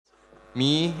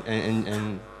me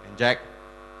and Jack,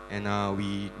 and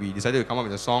we decided to come up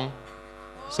with a song.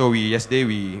 So yesterday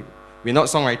we're not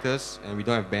songwriters and we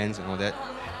don't have bands and all that.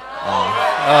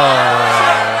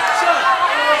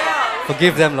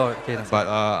 Forgive them, Lord. Okay,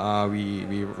 but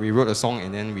we wrote a song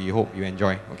and then we hope you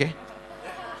enjoy. Okay?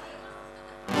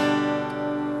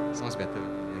 Sounds better.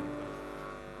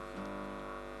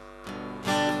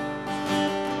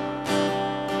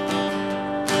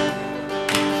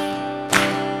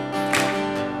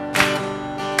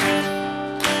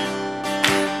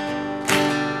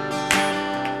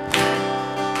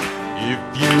 If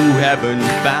you haven't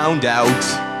found out,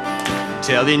 I'm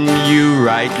telling you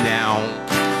right now,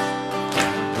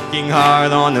 working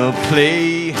hard on a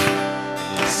play,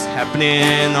 it's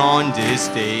happening on these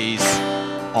days,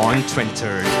 on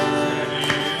 23rd,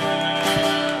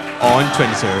 on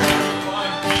 23rd,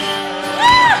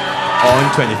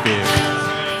 on 25th.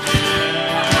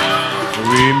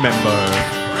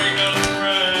 Remember.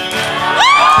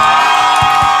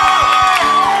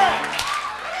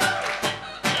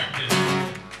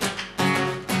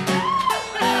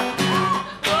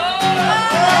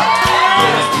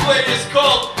 It's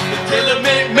called the Tailor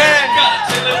Made Man. Got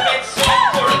a tailor-made song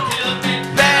for a tailor-made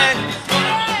man. It's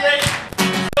gonna be great,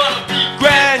 it's gonna be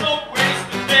grand. Don't waste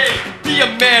the day. Be a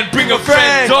man, bring a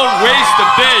friend. Don't waste the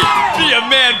day. Be a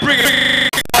man, bring a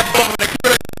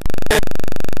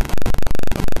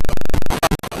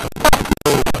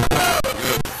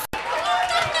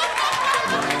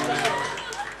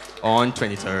On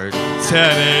 23rd, 10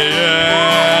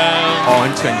 a.m.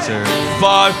 on 23rd,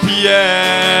 5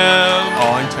 p.m.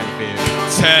 on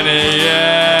 25th, 10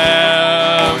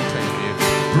 a.m. on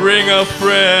 25th. Bring a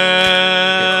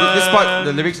friend. Okay, this part,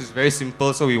 the lyrics is very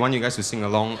simple, so we want you guys to sing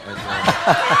along at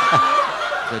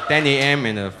the 10 a.m.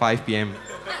 and the 5 p.m.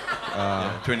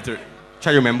 23rd.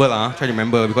 Try to remember try to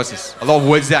remember because it's a lot of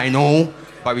words that I know,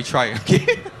 but we try,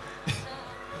 okay?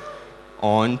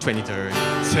 On 23rd,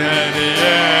 10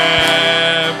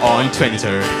 a.m. on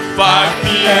 23rd, 5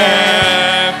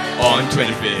 p.m. on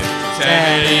 25th,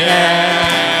 10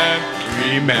 a.m.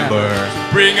 remember.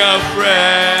 Bring a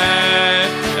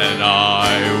friend, and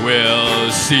I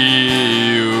will see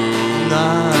you. And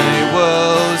I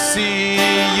will see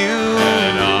you.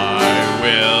 And I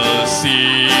will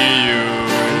see you.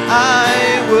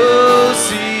 I will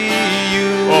see you.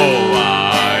 Oh,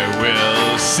 I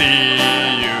will see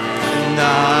you. And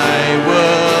I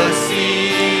will see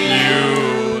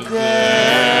You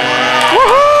there.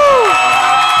 Woohoo!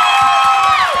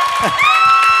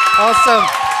 Awesome.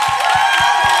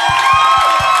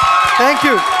 Thank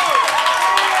you.